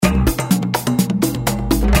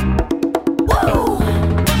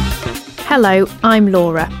Hello, I'm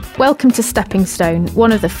Laura. Welcome to Stepping Stone,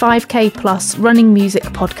 one of the 5K Plus running music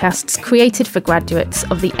podcasts created for graduates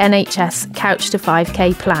of the NHS Couch to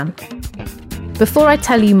 5K plan. Before I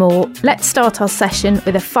tell you more, let's start our session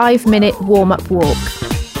with a 5-minute warm-up walk.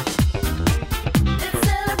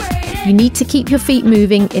 You need to keep your feet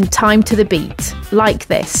moving in time to the beat, like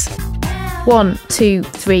this. 1, 2,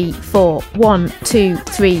 3, 4. 1, 2,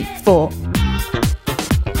 3, 4.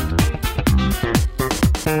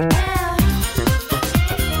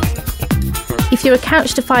 If you're a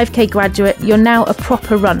Couch to 5K graduate, you're now a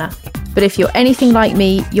proper runner. But if you're anything like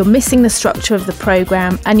me, you're missing the structure of the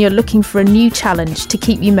programme and you're looking for a new challenge to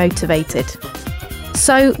keep you motivated.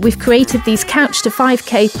 So we've created these Couch to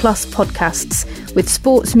 5K Plus podcasts with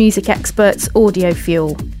sports music experts Audio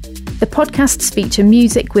Fuel. The podcasts feature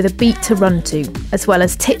music with a beat to run to, as well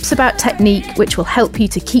as tips about technique which will help you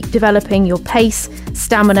to keep developing your pace,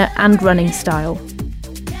 stamina and running style.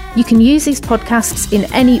 You can use these podcasts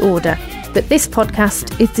in any order, but this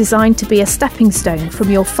podcast is designed to be a stepping stone from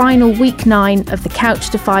your final week 9 of the Couch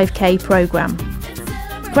to 5K programme.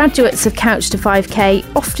 Graduates of Couch to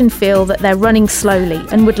 5K often feel that they're running slowly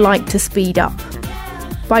and would like to speed up.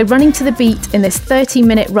 By running to the beat in this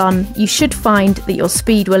 30-minute run, you should find that your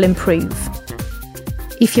speed will improve.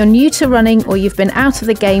 If you're new to running or you've been out of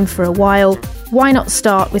the game for a while, why not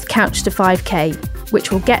start with Couch to 5K, which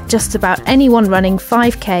will get just about anyone running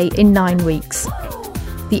 5K in 9 weeks.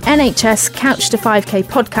 The NHS Couch to 5K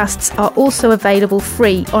podcasts are also available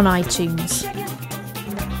free on iTunes.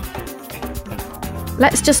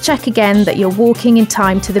 Let's just check again that you're walking in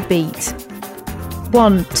time to the beat.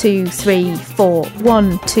 1, 2, 3, 4.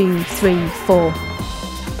 1, 2, 3, 4.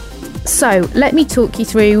 So, let me talk you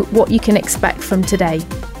through what you can expect from today.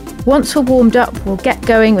 Once we're warmed up, we'll get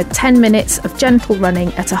going with 10 minutes of gentle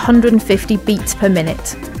running at 150 beats per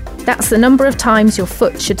minute. That's the number of times your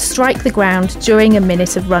foot should strike the ground during a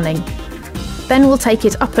minute of running. Then we'll take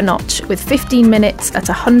it up a notch with 15 minutes at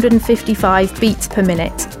 155 beats per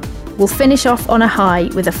minute. We'll finish off on a high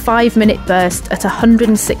with a 5-minute burst at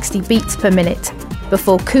 160 beats per minute,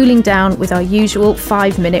 before cooling down with our usual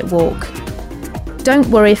 5-minute walk. Don't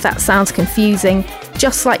worry if that sounds confusing.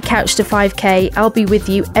 Just like Couch to 5K, I'll be with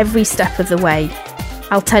you every step of the way.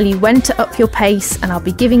 I'll tell you when to up your pace and I'll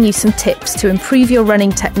be giving you some tips to improve your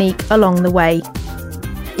running technique along the way.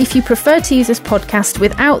 If you prefer to use this podcast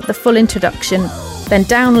without the full introduction, then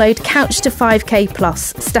download Couch to 5K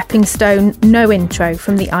Plus, Stepping Stone, no intro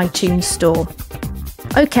from the iTunes store.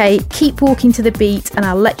 Okay, keep walking to the beat and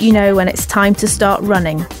I'll let you know when it's time to start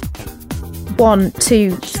running. 1,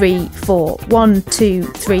 2, 3, 4. 1, 2,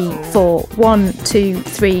 3, 4. 1, 2,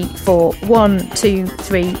 3, 4. 1, 2,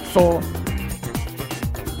 3, 4.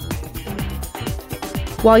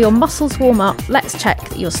 While your muscles warm up, let's check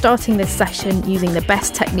that you're starting this session using the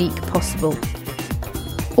best technique possible.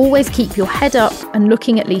 Always keep your head up and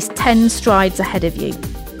looking at least 10 strides ahead of you.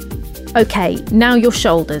 Okay, now your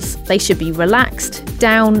shoulders. They should be relaxed,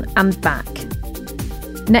 down and back.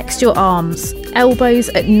 Next your arms, elbows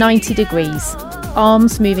at 90 degrees.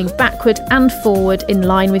 Arms moving backward and forward in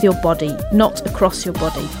line with your body, not across your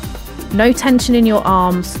body. No tension in your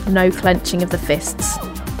arms, no clenching of the fists.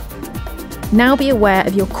 Now be aware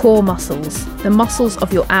of your core muscles, the muscles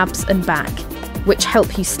of your abs and back, which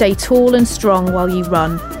help you stay tall and strong while you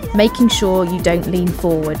run, making sure you don't lean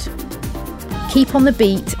forward. Keep on the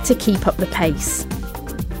beat to keep up the pace.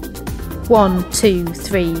 1, 2,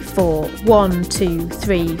 3, 4. 1, 2,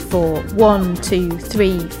 3, 4. 1, 2,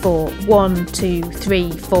 3, 4. 1, 2,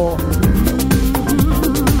 3, 4.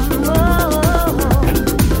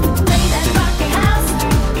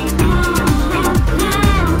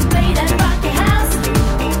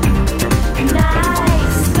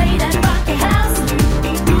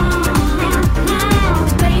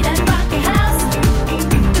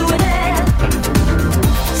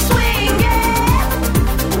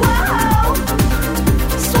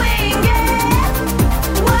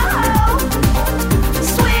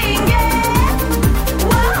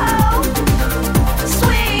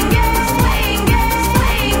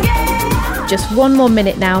 Just 1 more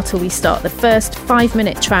minute now till we start the first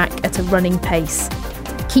 5-minute track at a running pace.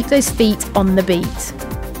 Keep those feet on the beat.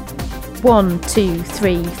 1, 2,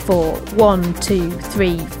 3, 4. 1, 2,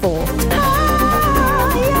 3, 4.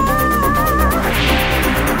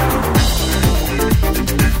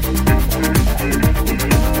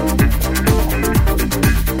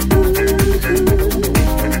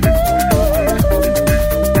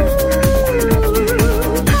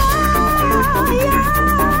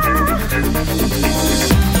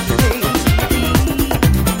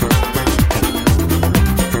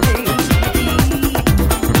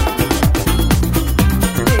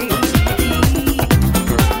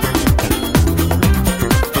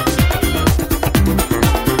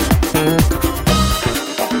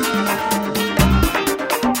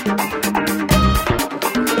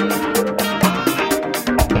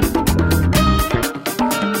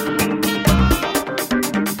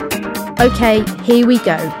 Okay, here we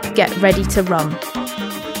go. Get ready to run.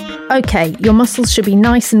 Okay, your muscles should be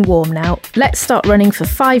nice and warm now. Let's start running for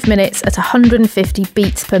 5 minutes at 150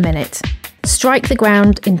 beats per minute. Strike the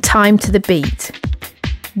ground in time to the beat.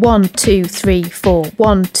 1, 2, 3, 4,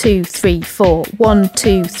 1, 2, 3, 4, 1,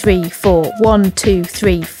 2, 3, 4, 1, 2,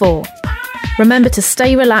 3, 4. Remember to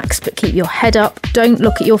stay relaxed but keep your head up, don't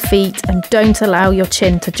look at your feet and don't allow your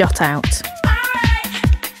chin to jut out.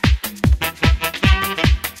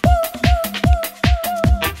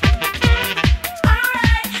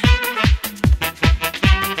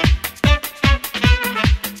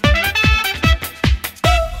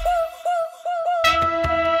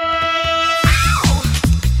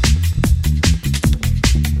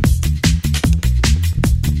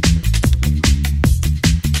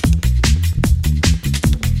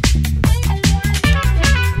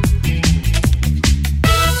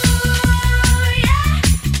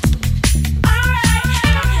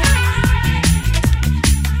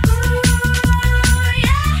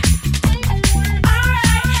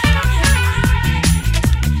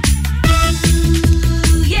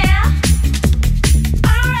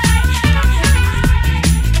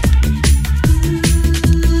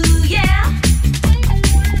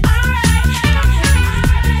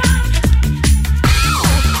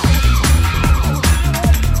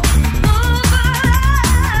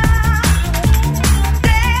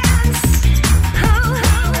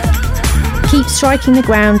 Keep striking the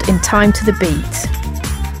ground in time to the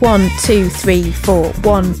beat. 1, 2, 3, 4,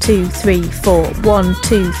 1, 2, 3, 4, 1,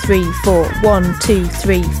 2, 3, 4, 1, 2,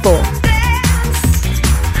 3, 4.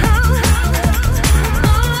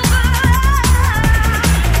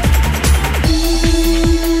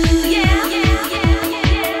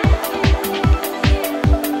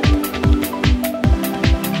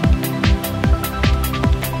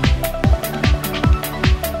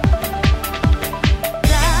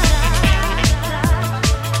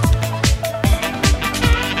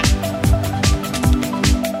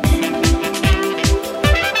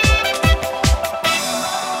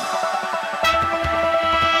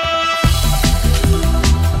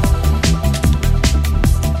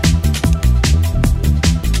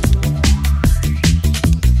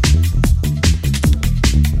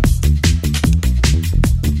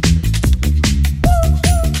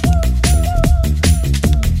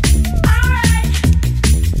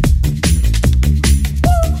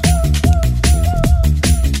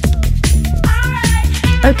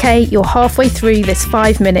 Okay, you're halfway through this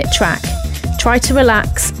 5-minute track. Try to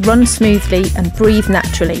relax, run smoothly and breathe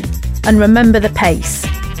naturally. And remember the pace.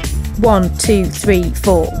 1, 2, 3,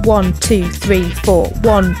 4, 1, 2, 3, 4,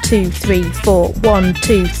 1, 2, 3, 4, 1,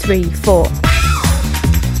 2, 3, 4.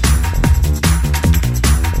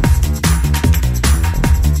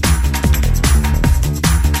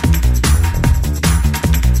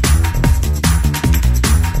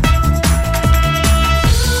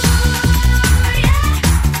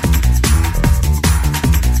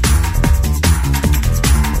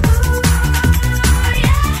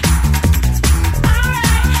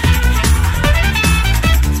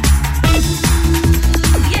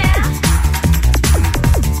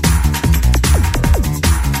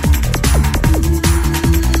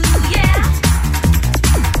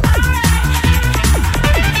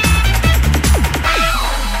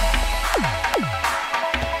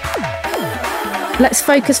 Let's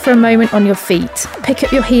focus for a moment on your feet. Pick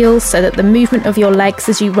up your heels so that the movement of your legs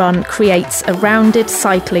as you run creates a rounded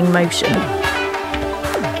cycling motion.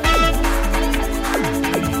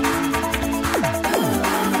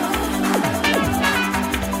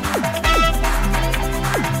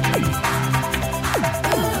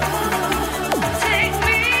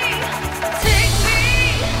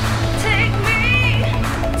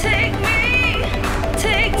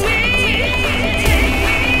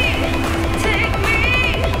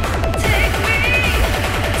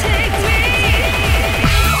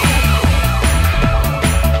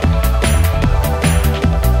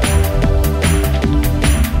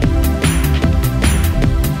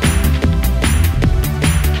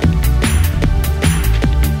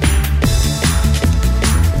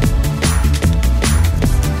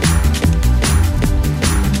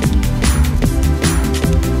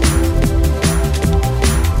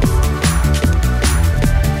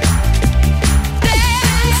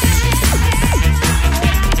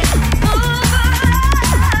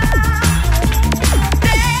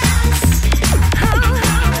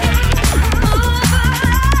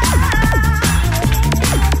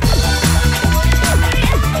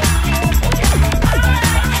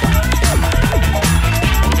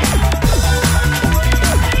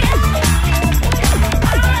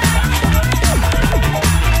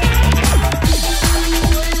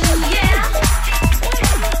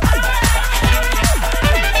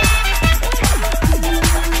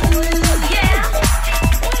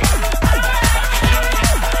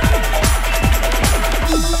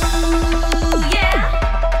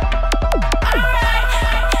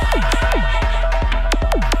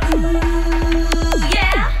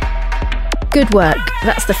 Good work.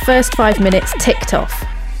 That's the first 5 minutes ticked off.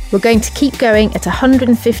 We're going to keep going at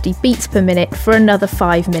 150 beats per minute for another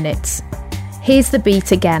 5 minutes. Here's the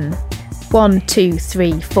beat again. 1, 2,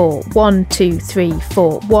 3, 4, 1, 2, 3,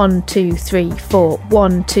 4, 1, 2, 3, 4,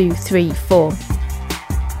 1, 2, 3, 4.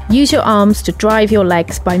 Use your arms to drive your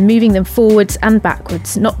legs by moving them forwards and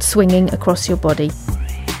backwards, not swinging across your body.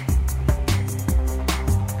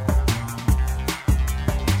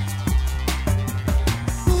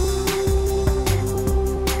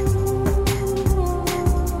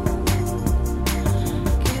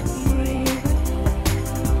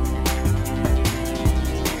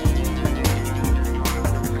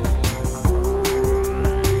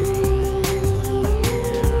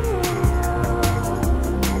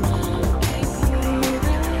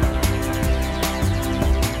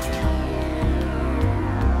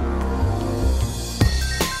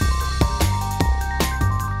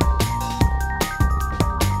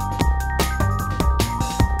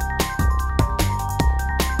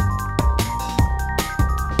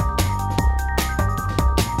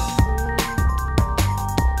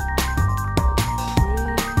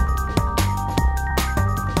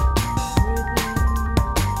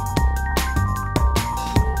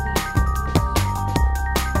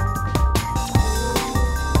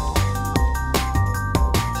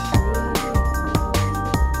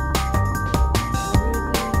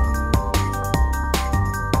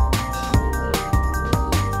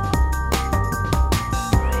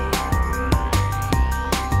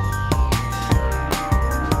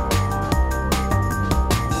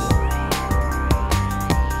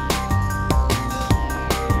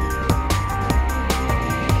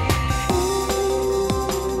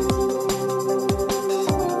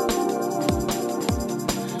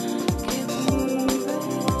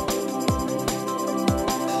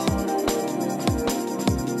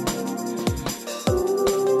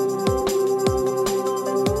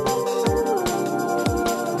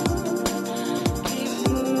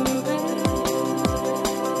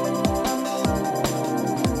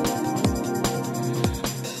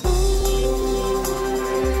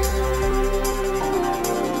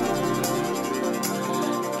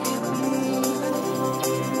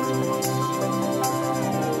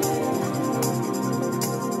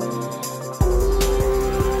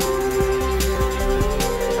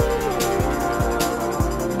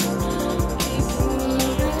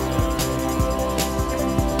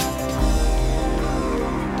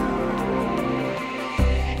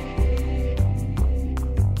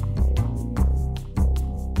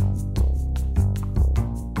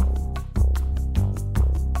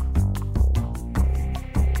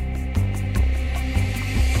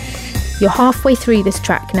 You're halfway through this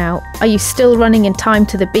track now. Are you still running in time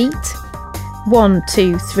to the beat? 1,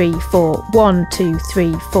 2, 3, 4, 1, 2,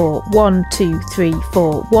 3, 4, 1, 2, 3,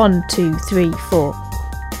 4, 1, 2, 3, 4.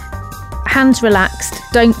 Hands relaxed,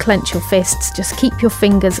 don't clench your fists, just keep your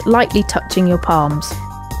fingers lightly touching your palms.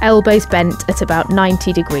 Elbows bent at about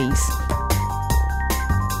 90 degrees.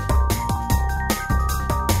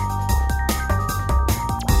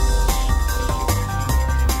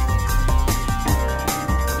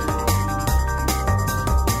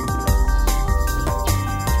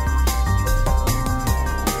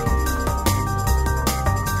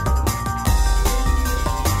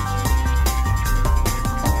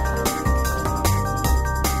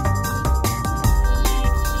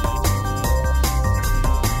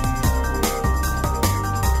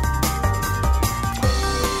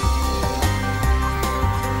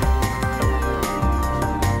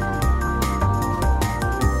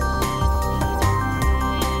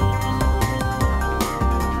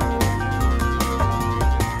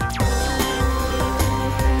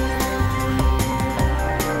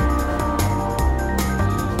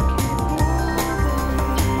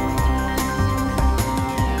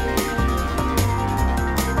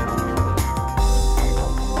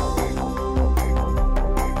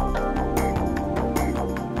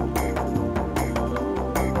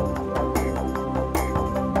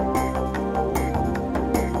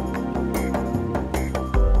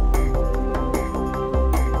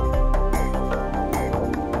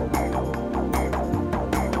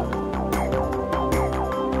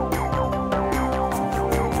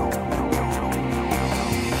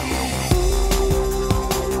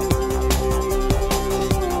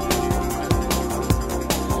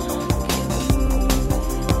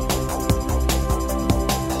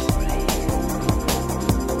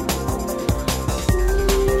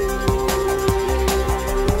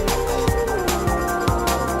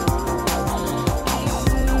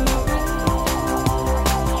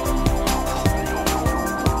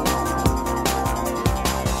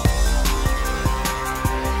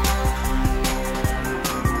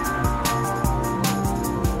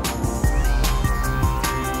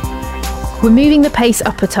 We're moving the pace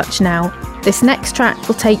up a touch now. This next track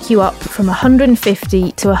will take you up from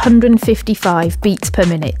 150 to 155 beats per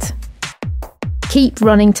minute. Keep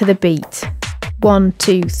running to the beat. 1,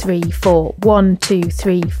 2, 3, 4, 1, 2,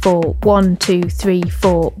 3, 4, 1, 2, 3,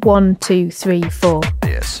 4, 1, 2, 3, 4.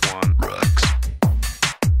 This one rocks.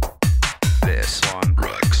 This one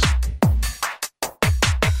rocks.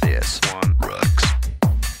 This one rocks.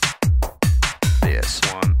 This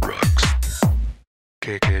one rocks.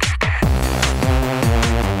 Kick it.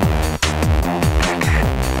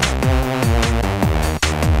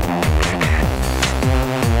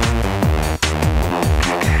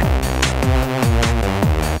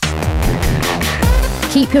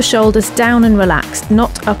 Keep your shoulders down and relaxed,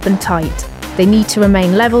 not up and tight. They need to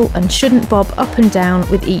remain level and shouldn't bob up and down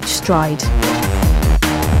with each stride.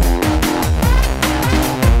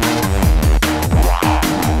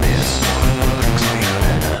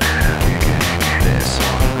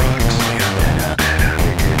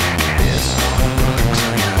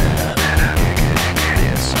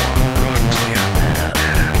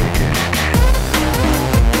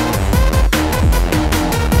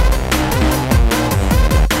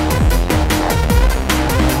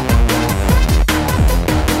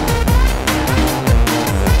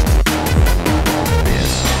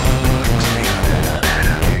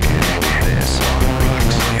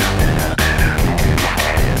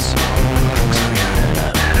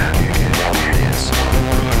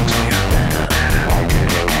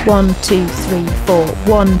 One, 2, 3, 4,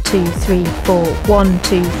 1, 2, 3, 4, 1,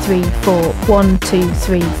 2, 3, 4, 1, 2,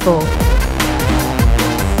 3, 4.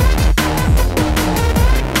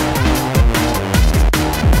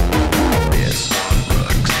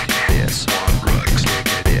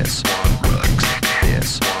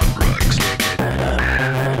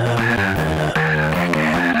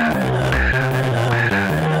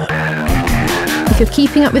 If you're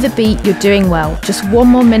keeping up with the beat, you're doing well. Just one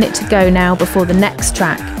more minute to go now before the next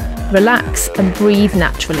track. Relax and breathe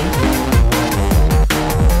naturally.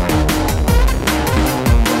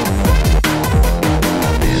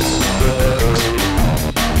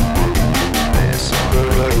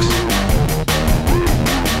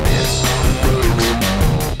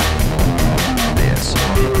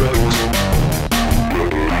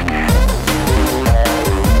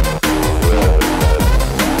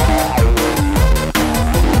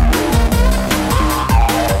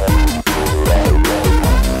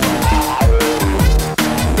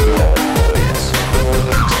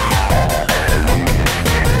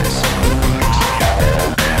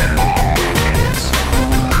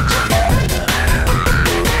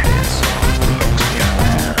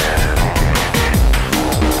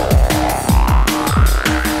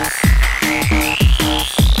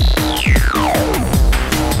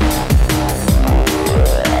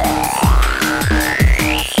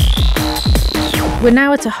 We're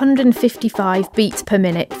now at 155 beats per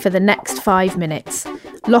minute for the next 5 minutes.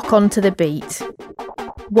 Lock on to the beat.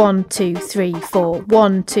 1, 2, 3, 4,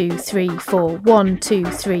 1, 2, 3, 4, 1, 2,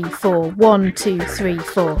 3, 4, 1, 2, 3,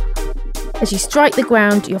 4. As you strike the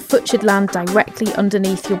ground, your foot should land directly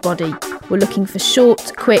underneath your body. We're looking for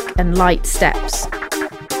short, quick and light steps.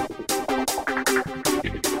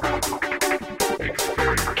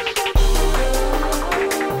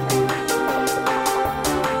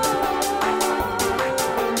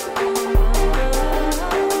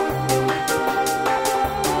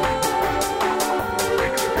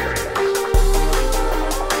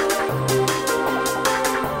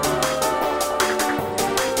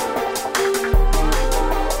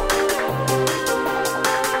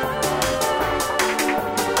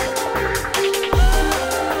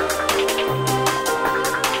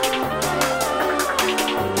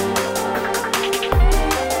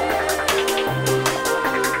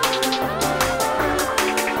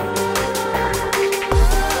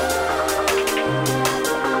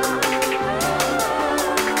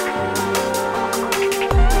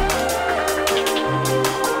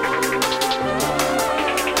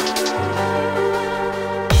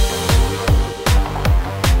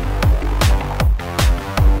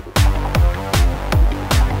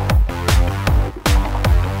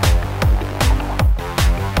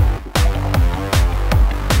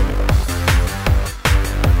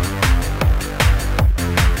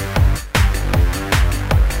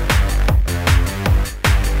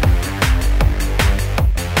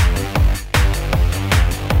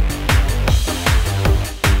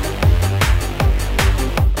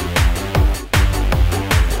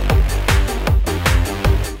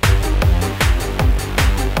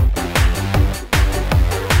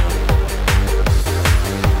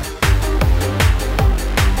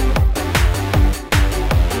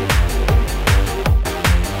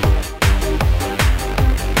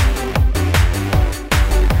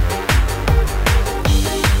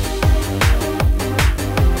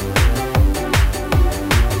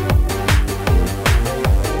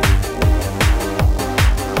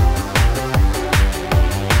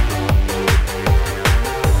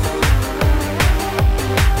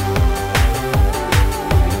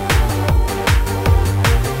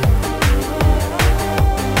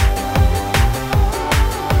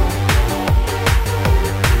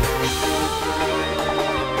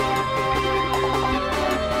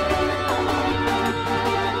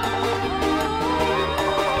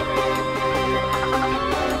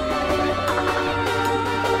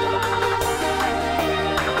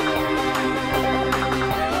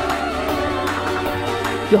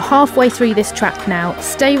 You're halfway through this track now.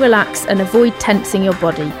 Stay relaxed and avoid tensing your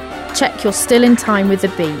body. Check you're still in time with the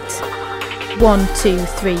beat. 1, 2,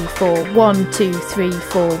 3, 4, 1, 2, 3,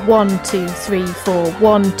 4, 1, 2, 3, 4,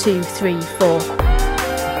 1, 2, 3, 4.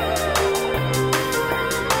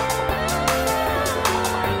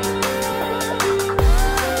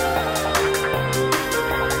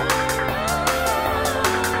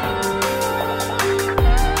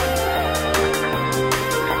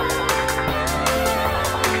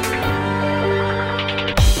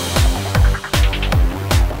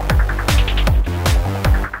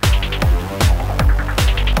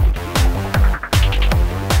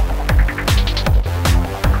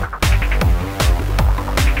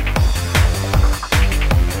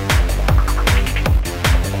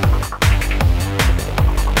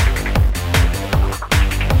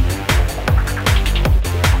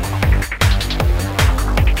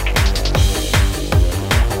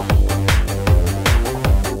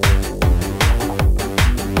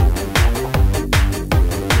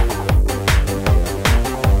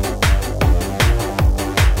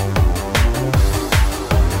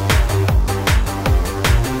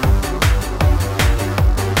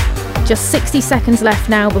 Just 60 seconds left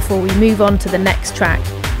now before we move on to the next track.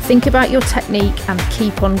 Think about your technique and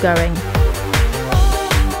keep on going.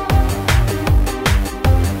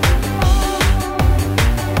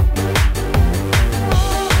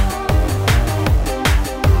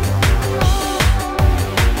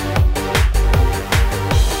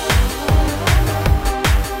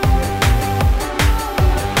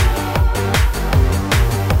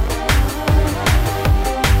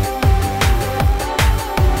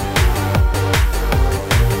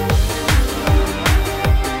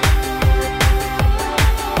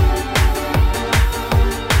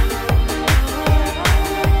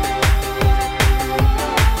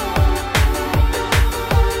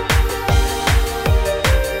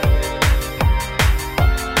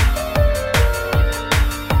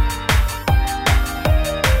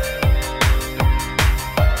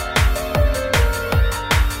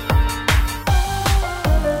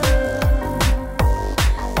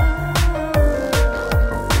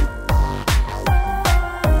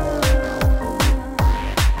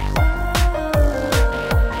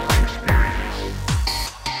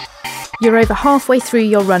 You're over halfway through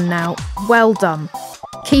your run now. Well done.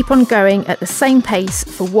 Keep on going at the same pace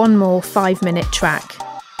for one more 5-minute track.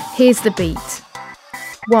 Here's the beat.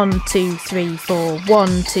 1, 2, 3, 4,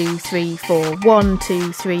 1, 2, 3, 4, 1,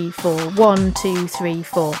 2, 3, 4, 1, 2, 3,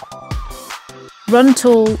 4. Run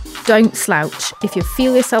tall, don't slouch. If you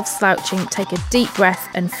feel yourself slouching, take a deep breath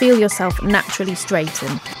and feel yourself naturally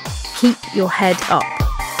straighten. Keep your head up.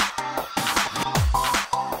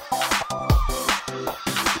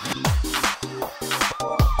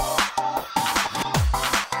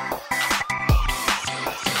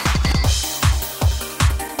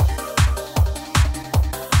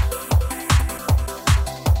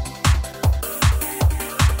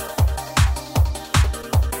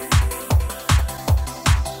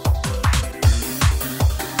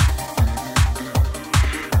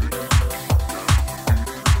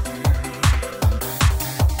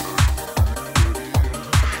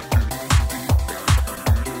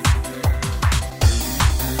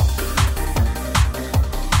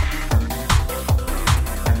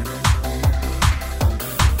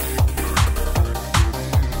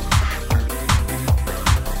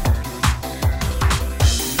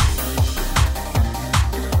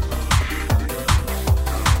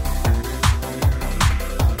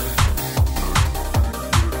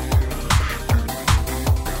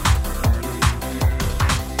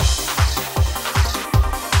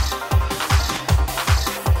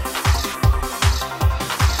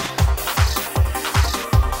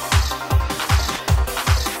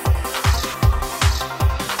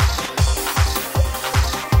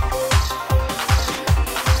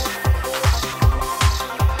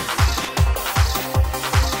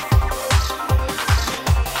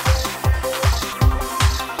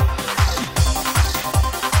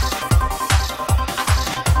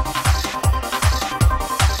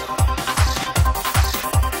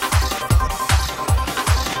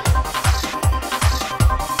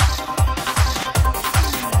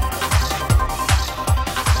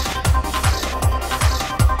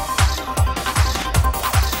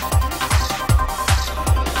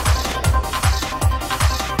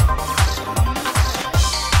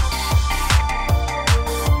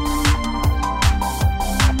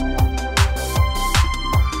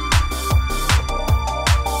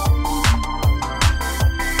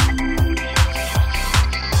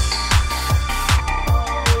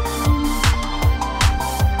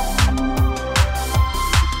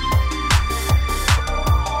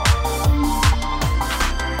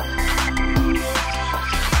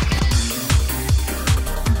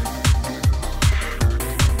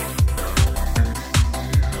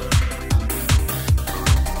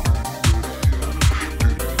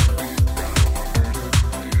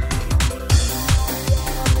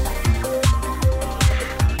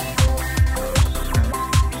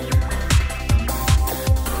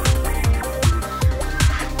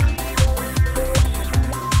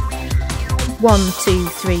 1, 2,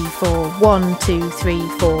 3, 4, 1, 2, 3,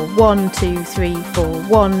 4, 1, 2, 3, 4,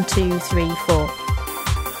 1, 2, 3, 4.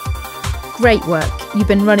 Great work. You've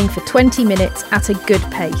been running for 20 minutes at a good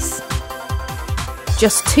pace.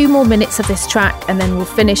 Just 2 more minutes of this track and then we'll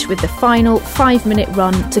finish with the final 5-minute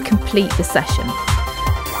run to complete the session.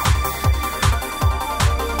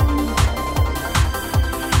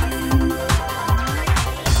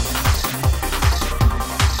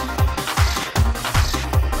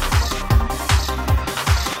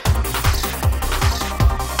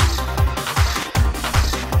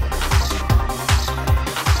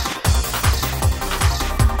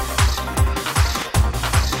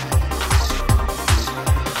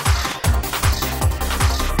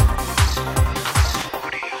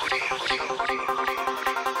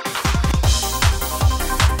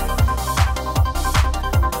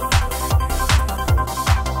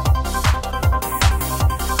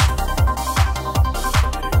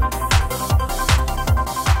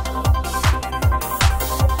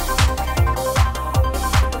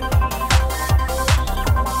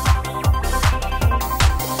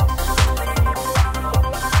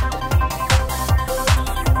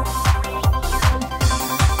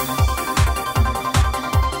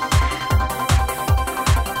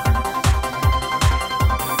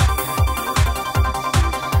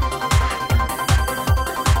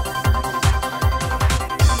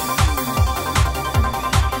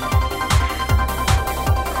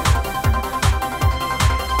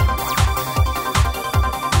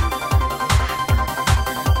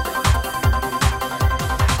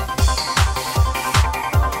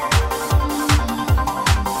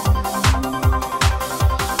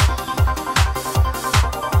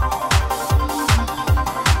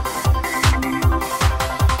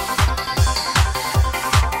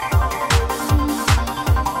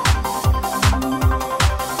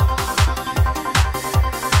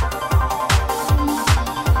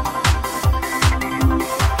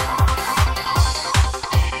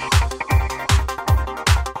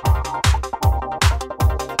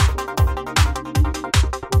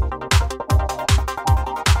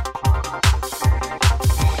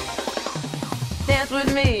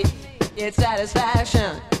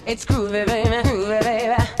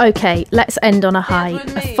 Okay, let's end on a high.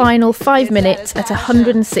 A final 5 minutes at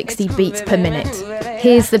 160 beats per minute.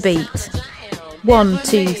 Here's the beat. 1,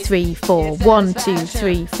 2, 3, 4, 1, 2,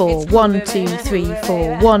 3, 4, 1, 2, 3,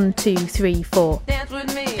 4, 1, 2, 3, 4.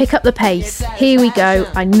 Pick up the pace. Here we go.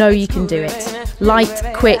 I know you can do it. Light,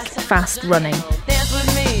 quick, fast running. Dance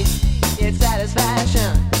with me, it's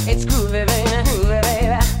satisfaction. It's groovy, baby, groovy,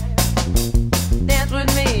 baby. Dance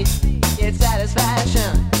with me, it's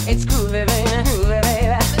satisfaction. It's groovy, baby, groovy,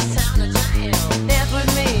 baby. Dance with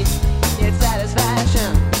me, it's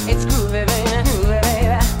satisfaction. It's groovy, baby, groovy,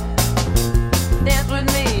 baby. Dance with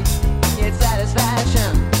me, it's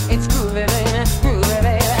satisfaction. It's groovy, baby, groovy,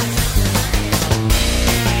 baby.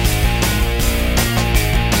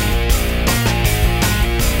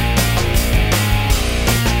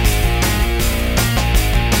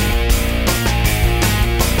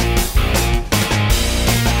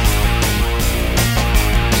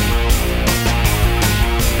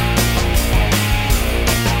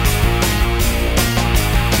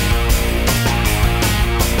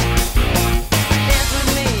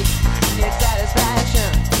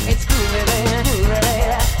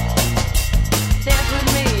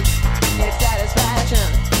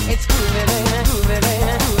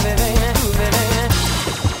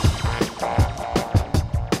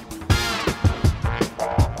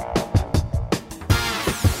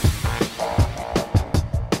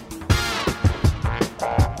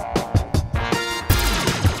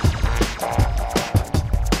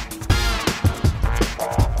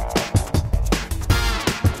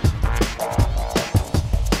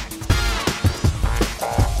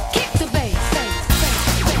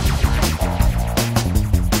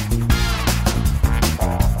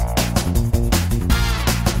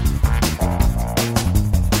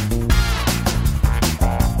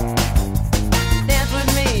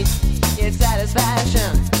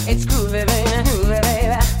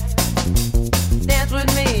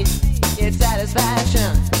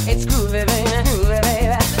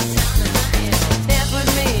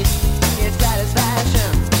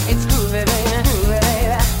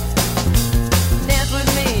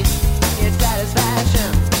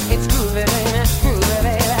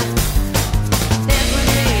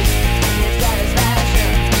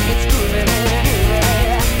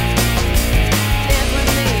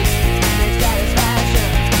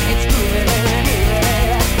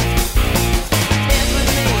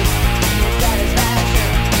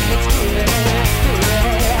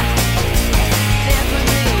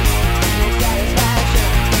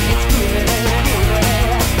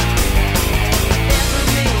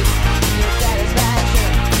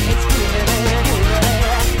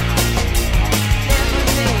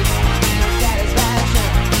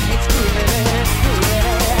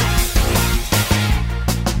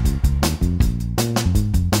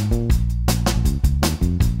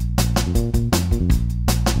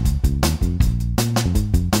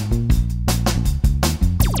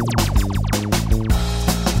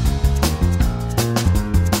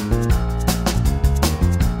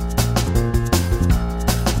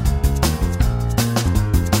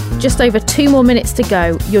 just over 2 more minutes to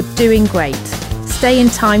go. You're doing great. Stay in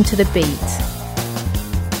time to the beat.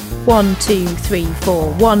 1, 2, 3,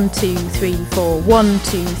 4. 1, 2, 3, 4. 1,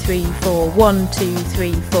 2, 3, 4. 1, 2,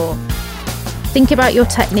 3, 4. Think about your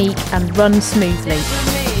technique and run smoothly.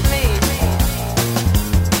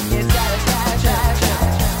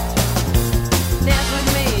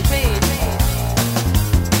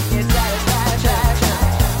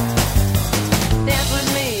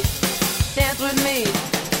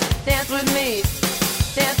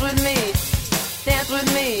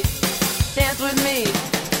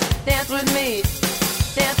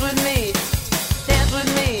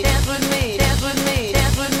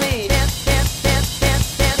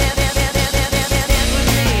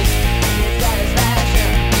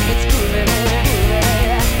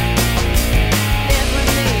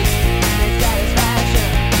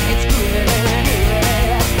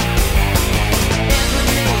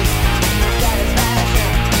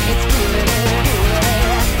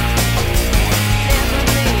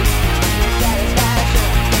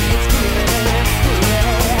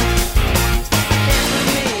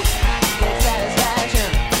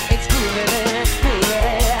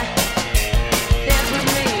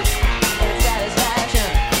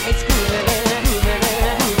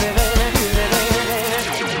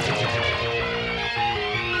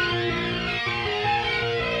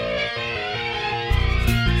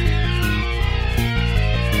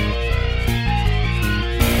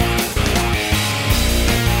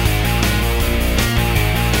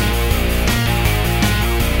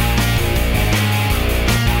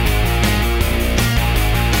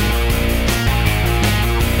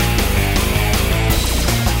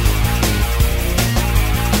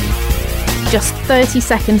 Just 30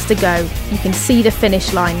 seconds to go. You can see the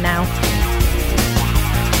finish line now.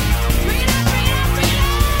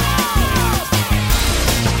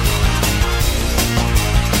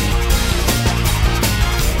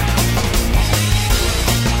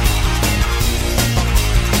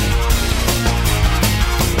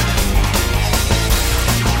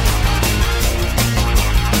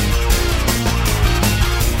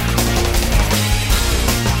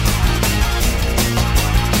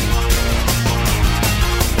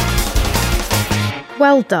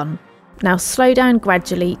 Well done. Now slow down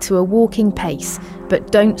gradually to a walking pace,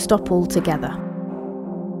 but don't stop altogether.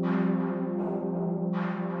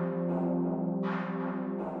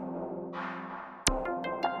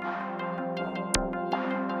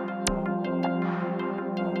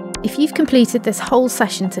 If you've completed this whole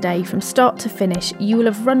session today from start to finish, you will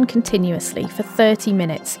have run continuously for 30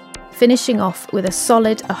 minutes, finishing off with a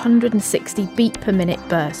solid 160 beat per minute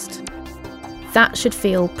burst. That should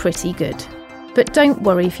feel pretty good. But don't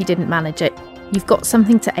worry if you didn't manage it. You've got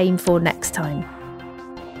something to aim for next time.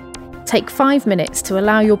 Take 5 minutes to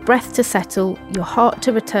allow your breath to settle, your heart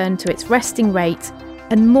to return to its resting rate,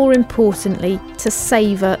 and more importantly, to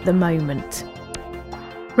savour the moment.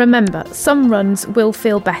 Remember, some runs will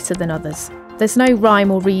feel better than others. There's no rhyme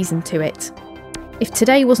or reason to it. If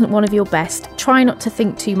today wasn't one of your best, try not to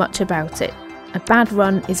think too much about it. A bad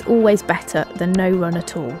run is always better than no run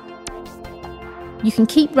at all. You can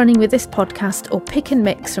keep running with this podcast or pick and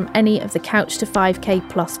mix from any of the Couch to 5K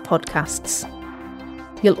Plus podcasts.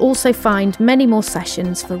 You'll also find many more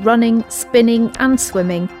sessions for running, spinning and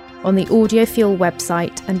swimming on the Audiofuel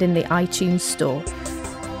website and in the iTunes store.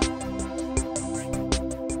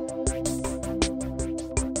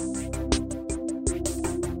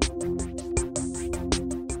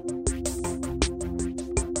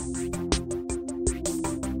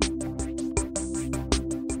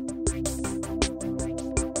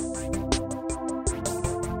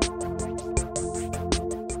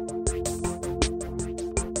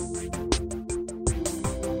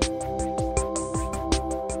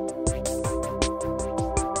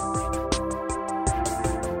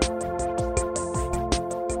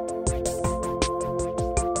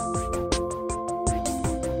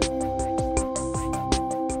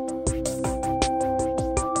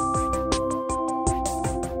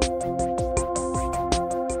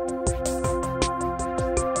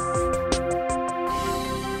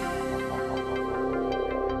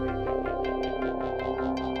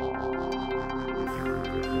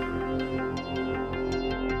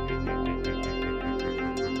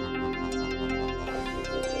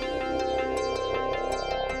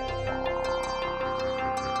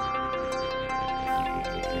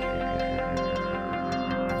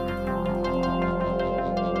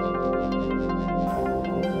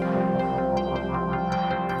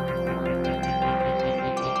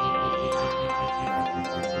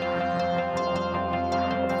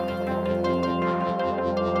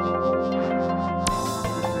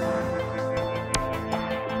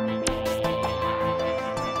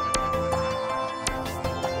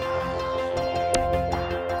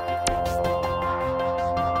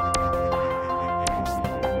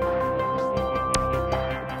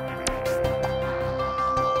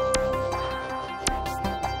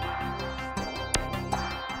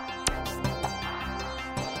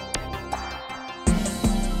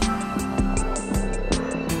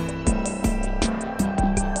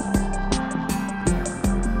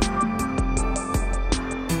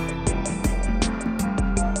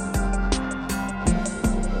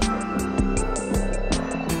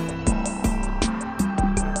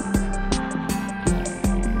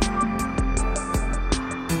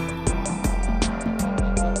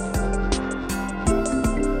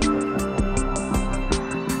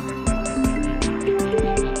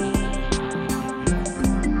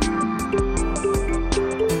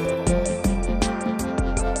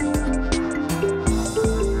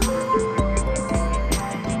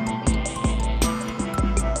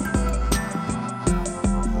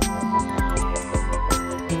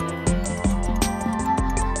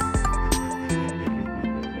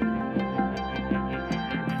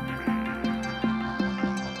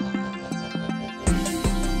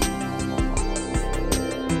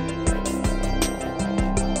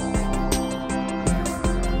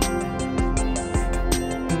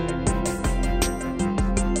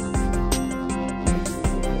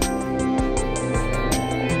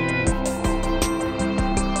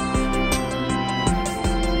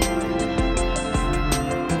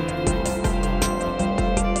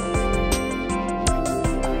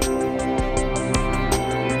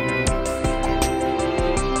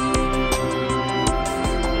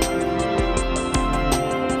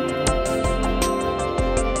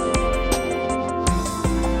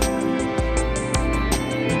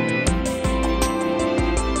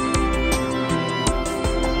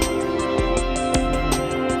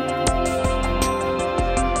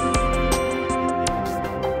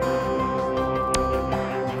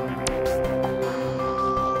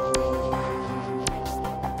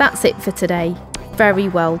 That's it for today. Very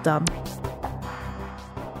well done.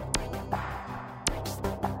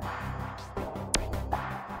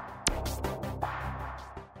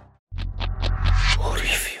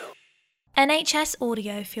 NHS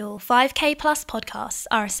Audio Fuel 5K Plus podcasts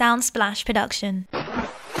are a Soundsplash production.